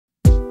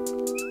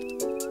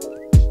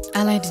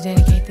I like to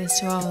dedicate this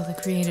to all of the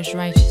Creator's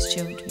righteous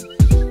children.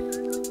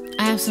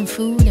 I have some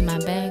food in my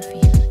bag for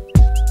you.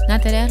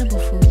 Not that edible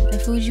food,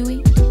 that food you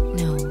eat.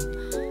 No,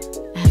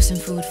 I have some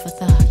food for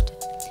thought.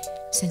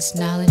 Since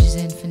knowledge is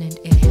infinite,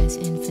 it has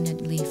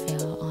infinitely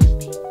fell on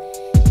me.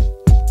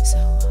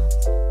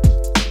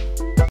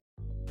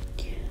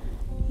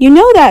 You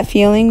know that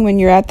feeling when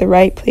you're at the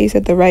right place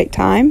at the right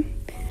time?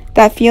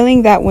 That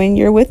feeling that when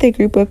you're with a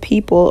group of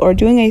people or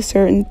doing a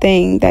certain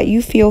thing that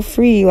you feel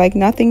free, like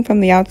nothing from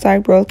the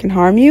outside world can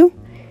harm you?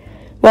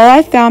 Well,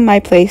 I found my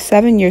place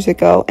 7 years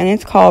ago, and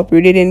it's called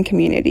Rooted in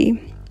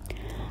Community.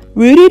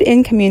 Rooted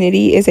in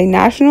Community is a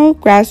national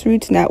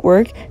grassroots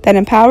network that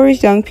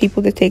empowers young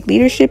people to take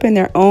leadership in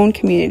their own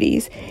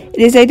communities.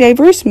 It is a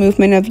diverse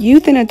movement of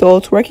youth and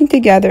adults working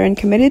together and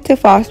committed to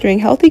fostering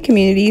healthy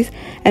communities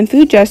and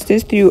food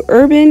justice through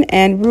urban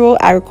and rural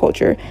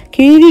agriculture,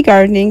 community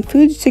gardening,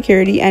 food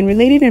security, and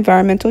related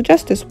environmental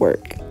justice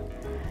work.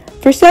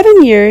 For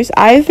 7 years,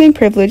 I have been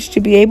privileged to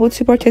be able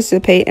to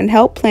participate and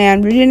help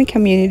plan Rooted in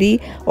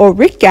Community or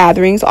RIC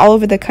gatherings all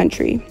over the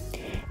country.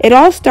 It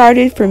all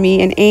started for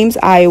me in Ames,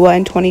 Iowa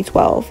in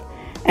 2012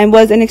 and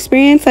was an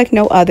experience like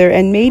no other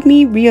and made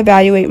me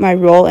reevaluate my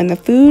role in the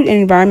food and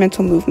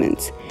environmental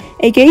movements.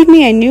 It gave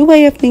me a new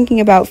way of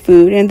thinking about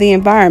food and the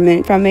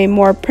environment from a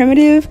more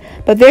primitive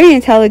but very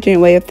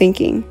intelligent way of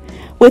thinking.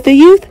 With the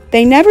youth,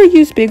 they never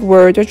used big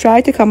words or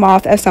tried to come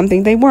off as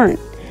something they weren't.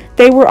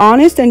 They were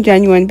honest and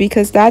genuine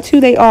because that's who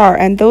they are,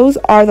 and those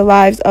are the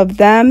lives of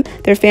them,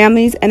 their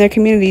families, and their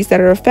communities that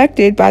are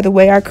affected by the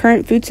way our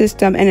current food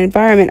system and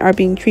environment are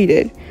being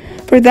treated.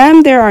 For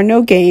them, there are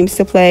no games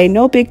to play,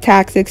 no big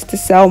tactics to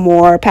sell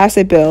more, pass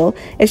a bill.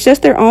 It's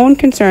just their own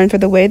concern for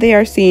the way they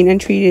are seen and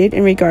treated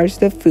in regards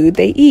to the food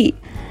they eat.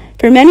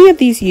 For many of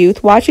these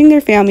youth, watching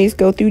their families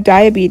go through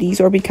diabetes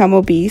or become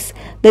obese,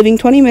 living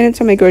 20 minutes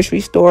from a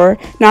grocery store,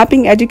 not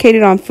being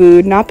educated on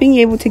food, not being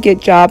able to get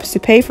jobs to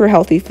pay for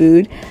healthy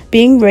food,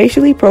 being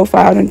racially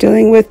profiled and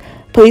dealing with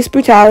police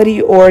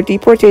brutality or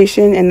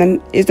deportation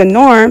is the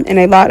norm in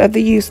a lot of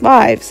the youth's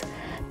lives.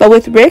 But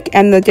with RIC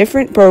and the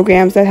different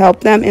programs that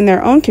help them in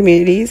their own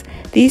communities,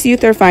 these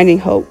youth are finding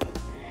hope.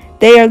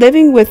 They are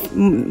living with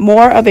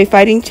more of a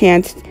fighting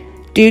chance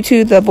due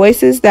to the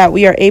voices that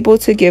we are able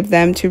to give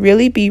them to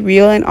really be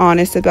real and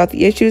honest about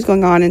the issues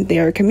going on in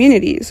their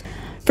communities.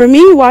 For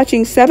me,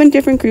 watching 7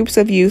 different groups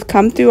of youth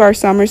come through our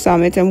summer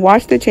summits and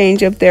watch the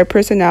change of their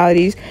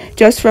personalities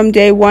just from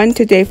day 1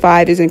 to day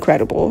 5 is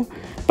incredible.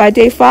 By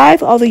day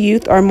 5, all the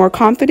youth are more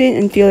confident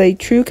and feel a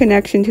true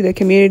connection to the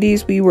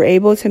communities we were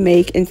able to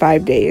make in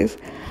 5 days.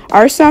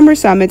 Our summer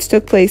summits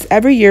took place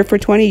every year for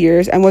 20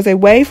 years and was a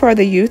way for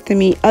the youth to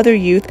meet other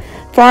youth,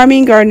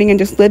 farming, gardening, and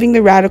just living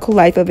the radical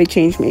life of a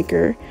change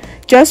maker.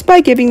 Just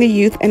by giving the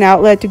youth an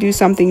outlet to do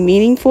something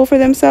meaningful for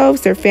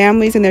themselves, their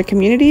families, and their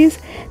communities,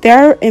 they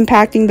are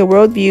impacting the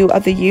worldview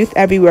of the youth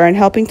everywhere and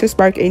helping to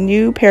spark a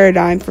new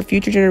paradigm for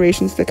future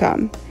generations to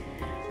come.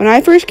 When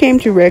I first came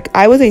to RIC,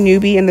 I was a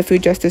newbie in the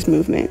food justice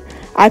movement.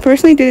 I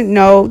personally didn't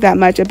know that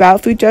much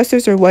about food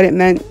justice or what it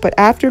meant, but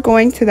after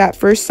going to that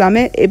first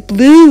summit, it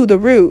blew the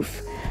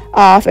roof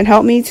off and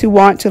helped me to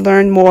want to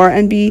learn more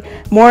and be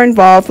more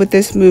involved with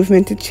this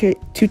movement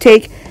to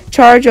take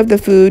charge of the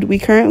food we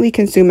currently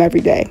consume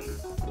every day.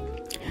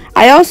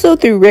 I also,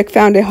 through RIC,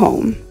 found a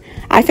home.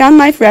 I found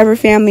my forever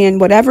family in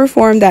whatever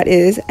form that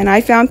is, and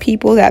I found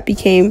people that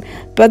became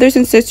brothers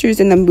and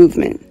sisters in the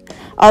movement.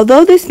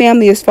 Although this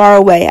family is far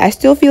away, I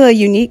still feel a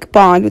unique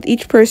bond with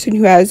each person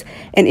who has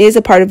and is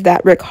a part of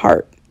that RIC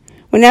heart.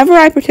 Whenever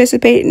I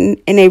participate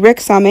in a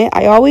RIC summit,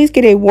 I always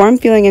get a warm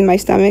feeling in my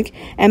stomach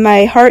and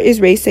my heart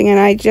is racing,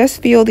 and I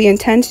just feel the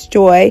intense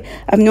joy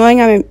of knowing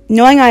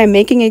I am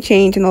making a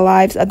change in the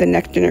lives of the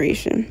next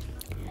generation.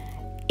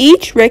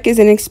 Each RIC is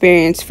an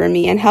experience for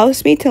me and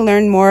helps me to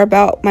learn more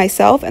about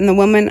myself and the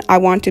woman I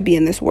want to be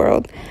in this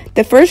world.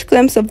 The first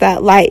glimpse of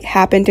that light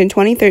happened in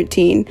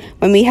 2013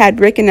 when we had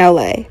RIC in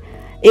LA.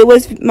 It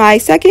was my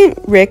second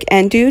RIC,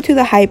 and due to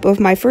the hype of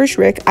my first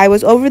RIC, I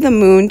was over the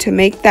moon to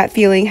make that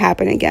feeling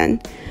happen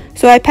again.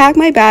 So I packed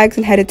my bags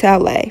and headed to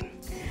LA.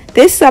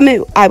 This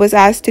summit, I was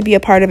asked to be a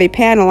part of a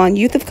panel on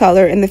youth of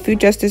color in the food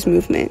justice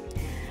movement.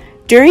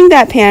 During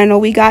that panel,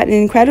 we got an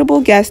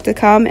incredible guest to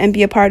come and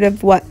be a part of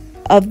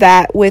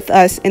that with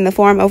us in the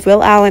form of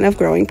Will Allen of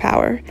Growing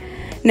Power.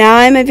 Now,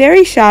 I'm a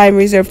very shy and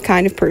reserved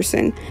kind of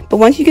person, but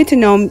once you get to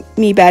know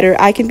me better,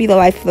 I can be the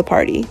life of the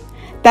party.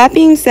 That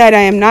being said, I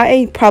am not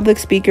a public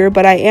speaker,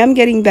 but I am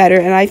getting better,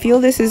 and I feel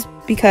this is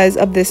because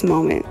of this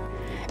moment.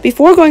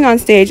 Before going on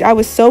stage, I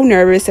was so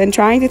nervous and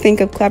trying to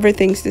think of clever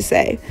things to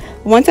say.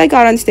 Once I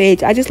got on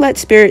stage, I just let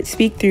Spirit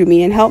speak through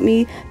me and help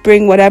me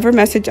bring whatever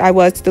message I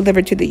was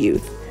delivered to the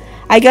youth.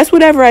 I guess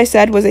whatever I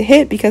said was a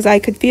hit because I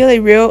could feel a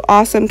real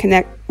awesome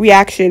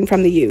reaction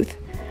from the youth.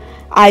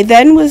 I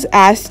then was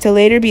asked to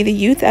later be the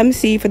youth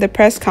MC for the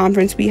press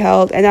conference we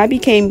held, and I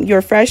became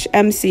your fresh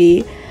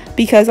MC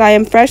because I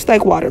am fresh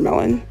like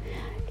watermelon.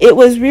 It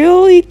was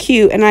really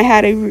cute, and I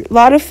had a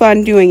lot of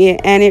fun doing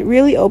it, and it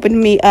really opened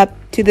me up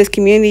to this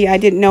community I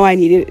didn't know I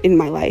needed in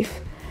my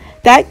life.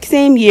 That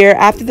same year,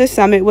 after the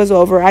summit was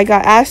over, I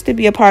got asked to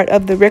be a part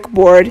of the Rick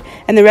board,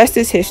 and the rest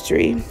is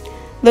history.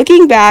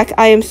 Looking back,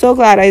 I am so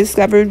glad I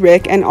discovered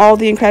Rick and all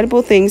the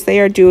incredible things they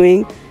were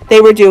doing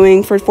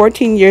for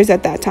 14 years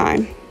at that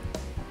time.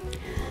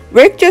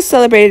 Rick just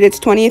celebrated its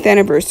 20th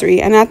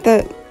anniversary, and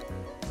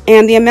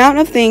the amount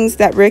of things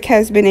that Rick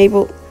has been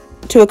able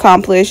to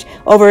accomplish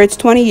over its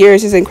 20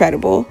 years is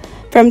incredible.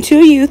 From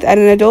 2 youth at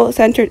an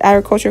adult-centered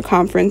agriculture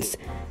conference,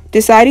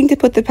 deciding to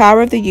put the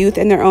power of the youth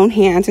in their own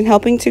hands and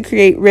helping to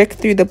create Rick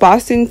through the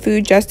Boston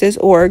Food Justice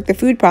Org, the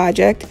Food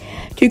Project,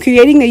 to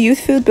creating the Youth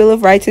Food Bill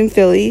of Rights in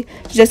Philly,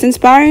 to just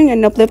inspiring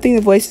and uplifting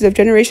the voices of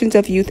generations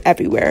of youth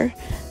everywhere.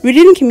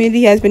 Rooted in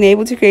Community has been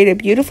able to create a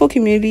beautiful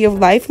community of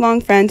lifelong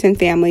friends and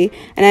family,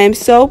 and I am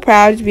so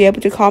proud to be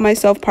able to call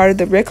myself part of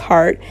the Rick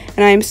Heart,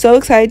 and I am so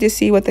excited to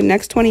see what the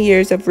next 20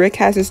 years of Rick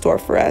has in store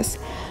for us.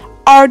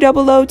 ROOTED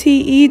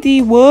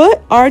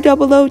what? ROOTED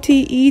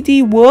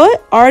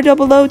what?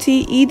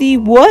 ROOTED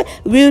what?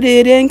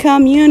 Rooted in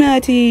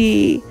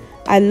community.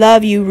 I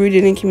love you,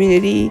 Rooted in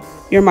Community.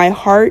 You're my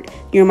heart,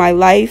 you're my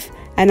life,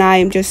 and I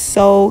am just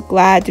so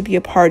glad to be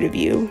a part of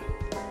you.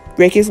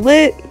 Rick is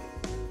lit.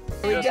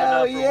 Here we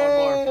go,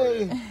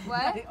 yay!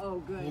 What? Oh,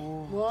 good.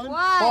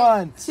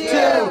 One, 2,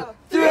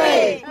 3.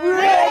 Rick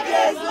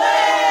is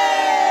lit!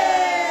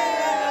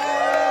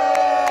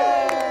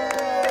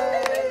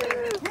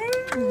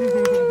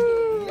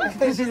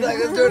 She's like,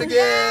 let's do it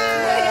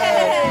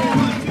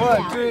again!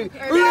 1, 2, Rick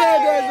is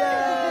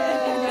lit!